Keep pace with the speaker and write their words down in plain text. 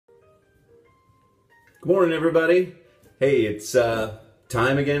Good morning, everybody. Hey, it's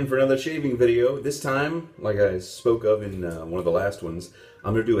time again for another shaving video. This time, like I spoke of in one of the last ones,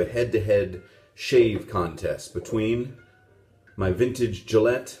 I'm going to do a head-to-head shave contest between my vintage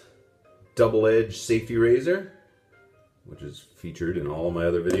Gillette double-edged safety razor, which is featured in all my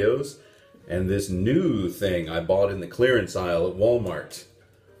other videos, and this new thing I bought in the clearance aisle at Walmart,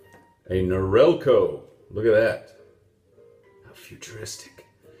 a Norelco. Look at that. How futuristic.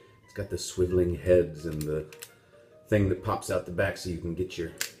 It's got the swiveling heads and the thing that pops out the back so you can get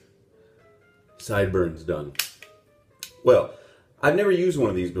your sideburns done. Well, I've never used one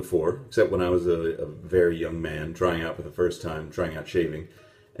of these before, except when I was a very young man trying out for the first time, trying out shaving.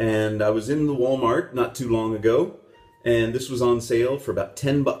 And I was in the Walmart not too long ago, and this was on sale for about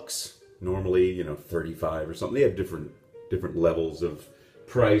 10 bucks. Normally, you know, 35 or something. They have different levels of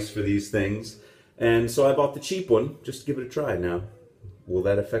price for these things. And so I bought the cheap one just to give it a try. Now, will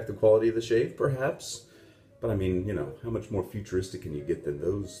that affect the quality of the shave? Perhaps. But I mean, you know, how much more futuristic can you get than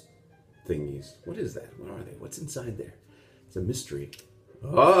those thingies? What is that? What are they? What's inside there? It's a mystery.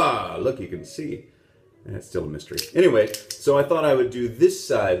 Ah, look, you can see. And it's still a mystery. Anyway, so I thought I would do this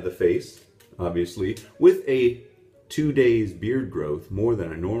side of the face, obviously, with a 2 days beard growth, more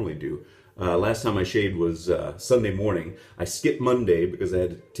than I normally do. Last time I shaved was Sunday morning. I skipped Monday because I had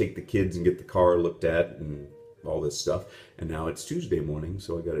to take the kids and get the car looked at and all this stuff. And now it's Tuesday morning,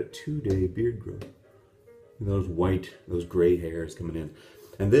 so I got a 2 day beard growth. Those those gray hairs coming in.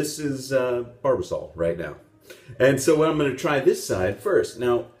 And this is Barbasol right now. And so I'm going to try this side first.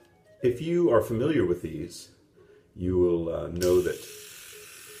 Now, if you are familiar with these, you will know that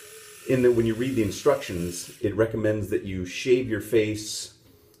when you read the instructions, it recommends that you shave your face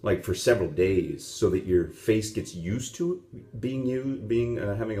like for several days so that your face gets used to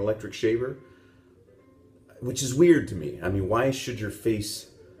having an electric shaver, which is weird to me. I mean, why should your face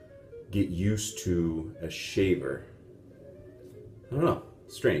get used to a shaver? I don't know.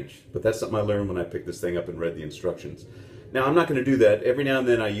 Strange. But that's something I learned when I picked this thing up and read the instructions. Now, I'm not going to do that. Every now and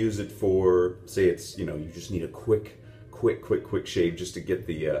then I use it for, say it's, you know, you just need a quick shave just to get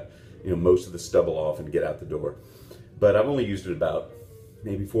the, you know, most of the stubble off and get out the door. But I've only used it about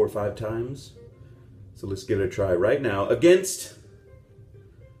maybe 4 or 5 times. So let's give it a try right now against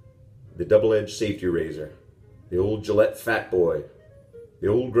the double-edged safety razor. The old Gillette Fatboy. The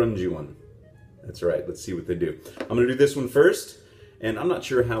old grungy one. That's right, let's see what they do. I'm going to do this one first, and I'm not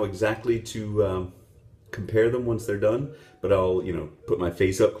sure how exactly to compare them once they're done, but I'll, you know, put my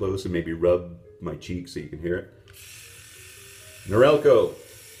face up close and maybe rub my cheek so you can hear it. Norelco,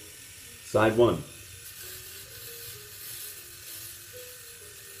 side one.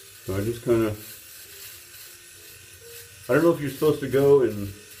 So I just kind of, I don't know if you're supposed to go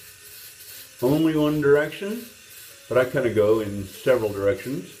in only one direction, but I kind of go in several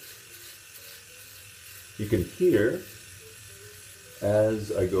directions. You can hear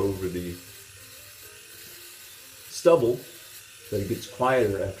as I go over the stubble that it gets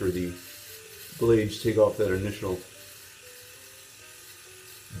quieter after the blades take off that initial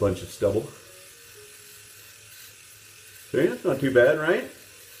bunch of stubble. See, that's not too bad, right?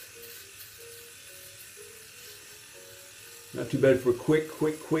 Not too bad for a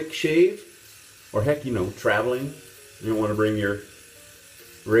quick shave. Or heck, you know, traveling. You don't want to bring your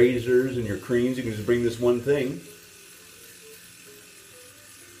razors and your creams. You can just bring this one thing.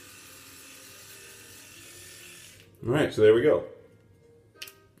 Alright, so there we go.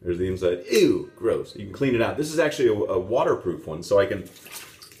 There's the inside. Ew, gross. You can clean it out. This is actually a waterproof one, so I can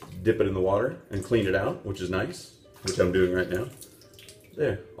dip it in the water and clean it out, which is nice, which I'm doing right now.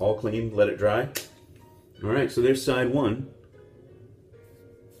 There, all clean, let it dry. Alright, so there's side one.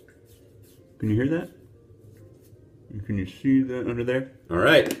 Can you hear that? Can you see that under there? All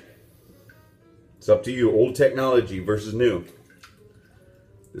right. It's up to you. Old technology versus new.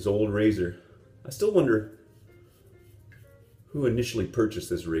 This old razor. I still wonder who initially purchased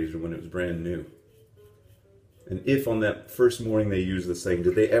this razor when it was brand new. And if on that first morning they used this thing,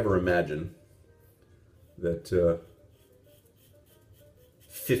 did they ever imagine that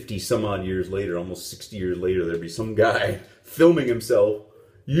 50 some odd years later, almost 60 years later, there'd be some guy filming himself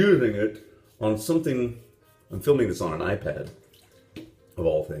using it on something. I'm filming this on an iPad, of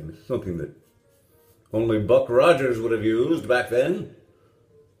all things. Something that only Buck Rogers would have used back then.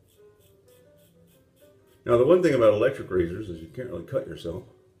 Now, the one thing about electric razors is you can't really cut yourself.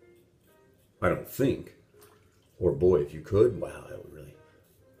 I don't think. Or boy, if you could, wow, that would really...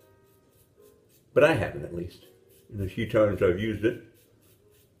 But I haven't, at least. In the few times I've used it.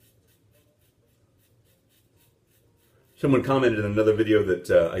 Someone commented in another video that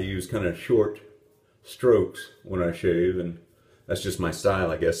I use kind of short strokes when I shave, and That's just my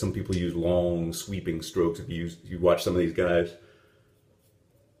style, I guess. Some people use long, sweeping strokes. If you watch some of these guys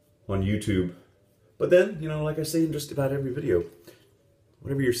on YouTube. But then, you know, like I say in just about every video,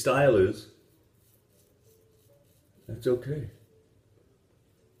 whatever your style is, that's okay.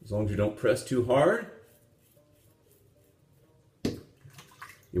 As long as you don't press too hard,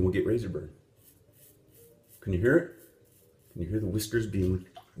 you won't get razor burn. Can you hear it? Can you hear the whiskers being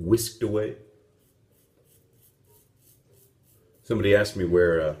whisked away? Somebody asked me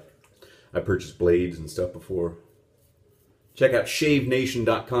where I purchased blades and stuff before. Check out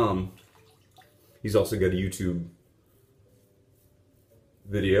shavenation.com. He's also got a YouTube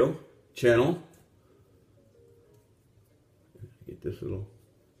video channel. Get this little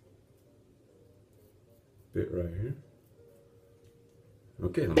bit right here.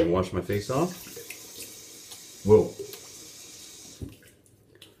 Okay, let me wash my face off. Whoa.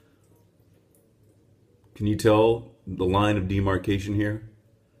 Can you tell the line of demarcation here?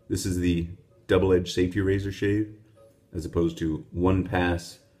 This is the double-edged safety razor shave, as opposed to one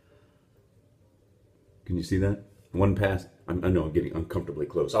pass. Can you see that? One pass. I know I'm getting uncomfortably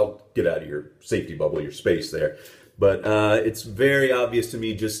close. I'll get out of your safety bubble, your space there. But it's very obvious to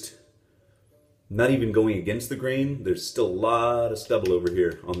me, just not even going against the grain. There's still a lot of stubble over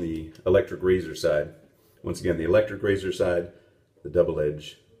here on the electric razor side. Once again, the electric razor side, the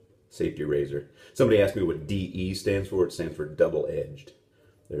double-edged safety razor. Somebody asked me what DE stands for. It stands for double-edged.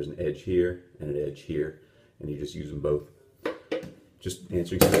 There's an edge here and an edge here, and you just use them both. Just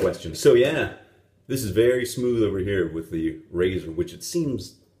answering some questions. So yeah, this is very smooth over here with the razor, which it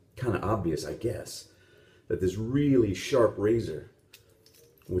seems kind of obvious, I guess, that this really sharp razor,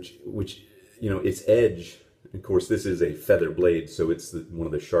 which you know, its edge, of course this is a feather blade, so it's one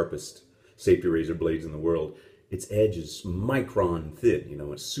of the sharpest safety razor blades in the world. Its edge is micron thin, you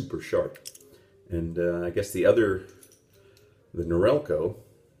know, it's super sharp. And I guess the Norelco,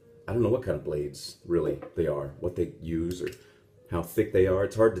 I don't know what kind of blades really they are, what they use or how thick they are.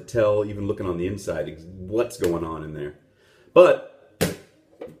 It's hard to tell, even looking on the inside, what's going on in there. But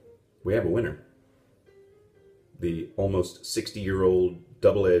we have a winner. The almost 60-year-old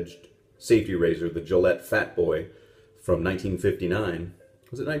double-edged safety razor, the Gillette Fatboy from 1959.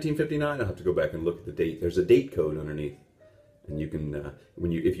 Was it 1959? I'll have to go back and look at the date. There's a date code underneath, and you can,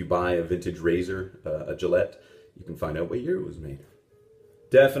 if you buy a vintage razor, a Gillette, you can find out what year it was made.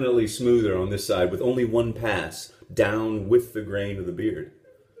 Definitely smoother on this side with only one pass down with the grain of the beard.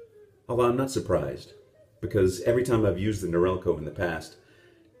 Although I'm not surprised, because every time I've used the Norelco in the past,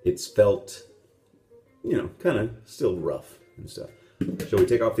 it's felt, you know, kind of still rough and stuff. Shall we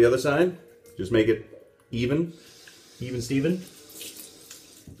take off the other side? Just make it even Steven?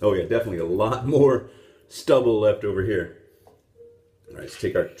 Oh yeah, definitely a lot more stubble left over here. All right, let's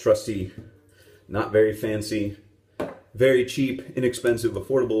take our trusty, not very fancy, very cheap, inexpensive,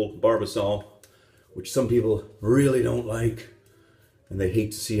 affordable Barbasol, which some people really don't like, and they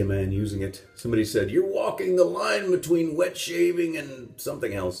hate to see a man using it. Somebody said, you're walking the line between wet shaving and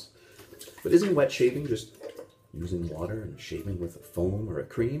something else. But isn't wet shaving just using water and shaving with a foam or a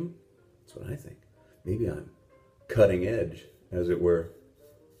cream? That's what I think. Maybe I'm cutting edge, as it were.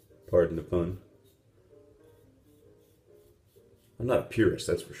 Pardon the pun. I'm not a purist,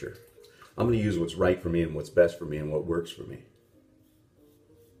 that's for sure. I'm going to use what's right for me and what's best for me and what works for me.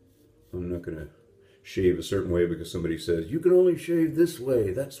 I'm not going to shave a certain way because somebody says, you can only shave this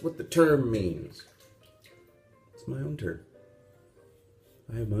way. That's what the term means. It's my own term.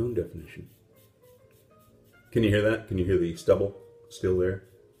 I have my own definition. Can you hear that? Can you hear the stubble still there?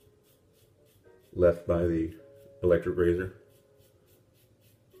 Left by the electric razor.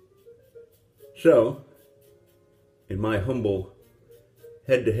 So, in my humble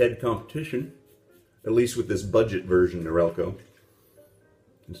head-to-head competition, at least with this budget version Norelco,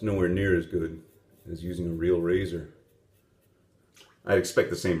 it's nowhere near as good as using a real razor. I'd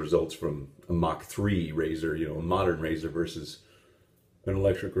expect the same results from a Mach 3 razor, you know, a modern razor versus an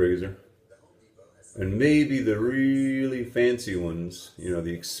electric razor. And maybe the really fancy ones, you know,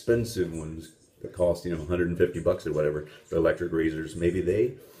 the expensive ones that cost, you know, 150 bucks or whatever, the electric razors, maybe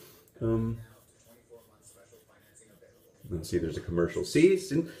they, let's see, there's a commercial. See,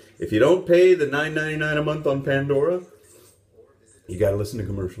 if you don't pay the $9.99 a month on Pandora, you got to listen to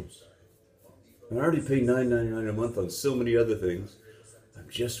commercials. I already pay $9.99 a month on so many other things. I'm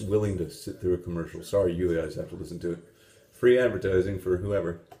just willing to sit through a commercial. Sorry, you guys have to listen to it. Free advertising for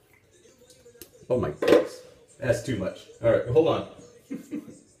whoever. Oh my goodness, that's too much. All right, hold on. Here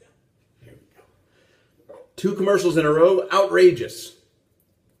we go. 2 commercials in a row, outrageous.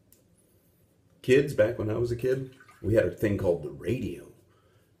 Kids, back when I was a kid, we had a thing called the radio,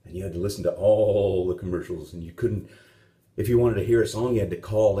 and you had to listen to all the commercials, and you couldn't if you wanted to hear a song, you had to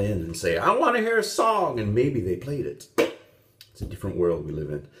call in and say, I want to hear a song, and maybe they played it. It's a different world we live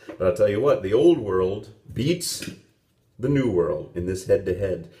in. But I'll tell you what, the old world beats the new world in this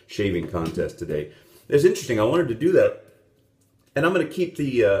head-to-head shaving contest today. It's interesting, I wanted to do that, and I'm going to keep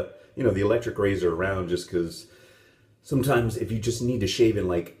the, the electric razor around just because sometimes if you just need to shave in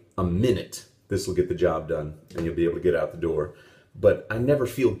like a minute, this will get the job done, and you'll be able to get out the door. But I never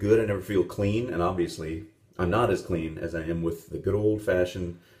feel good, I never feel clean, and obviously I'm not as clean as I am with the good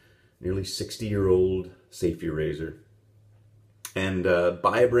old-fashioned, nearly 60-year-old safety razor. And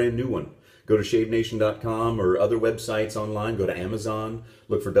buy a brand new one. Go to shavenation.com or other websites online. Go to Amazon.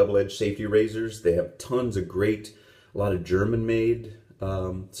 Look for double-edged safety razors. They have tons of great, a lot of German-made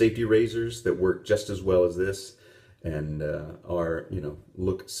safety razors that work just as well as this, and are,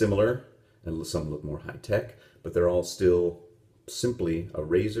 look similar, and some look more high-tech, but they're all still simply a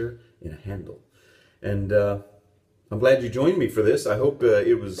razor in a handle. And I'm glad you joined me for this. I hope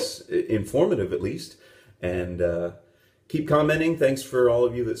it was informative at least. And keep commenting. Thanks for all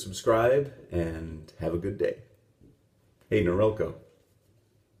of you that subscribe, and have a good day. Hey, Norelco.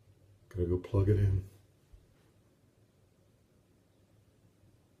 Gotta go plug it in.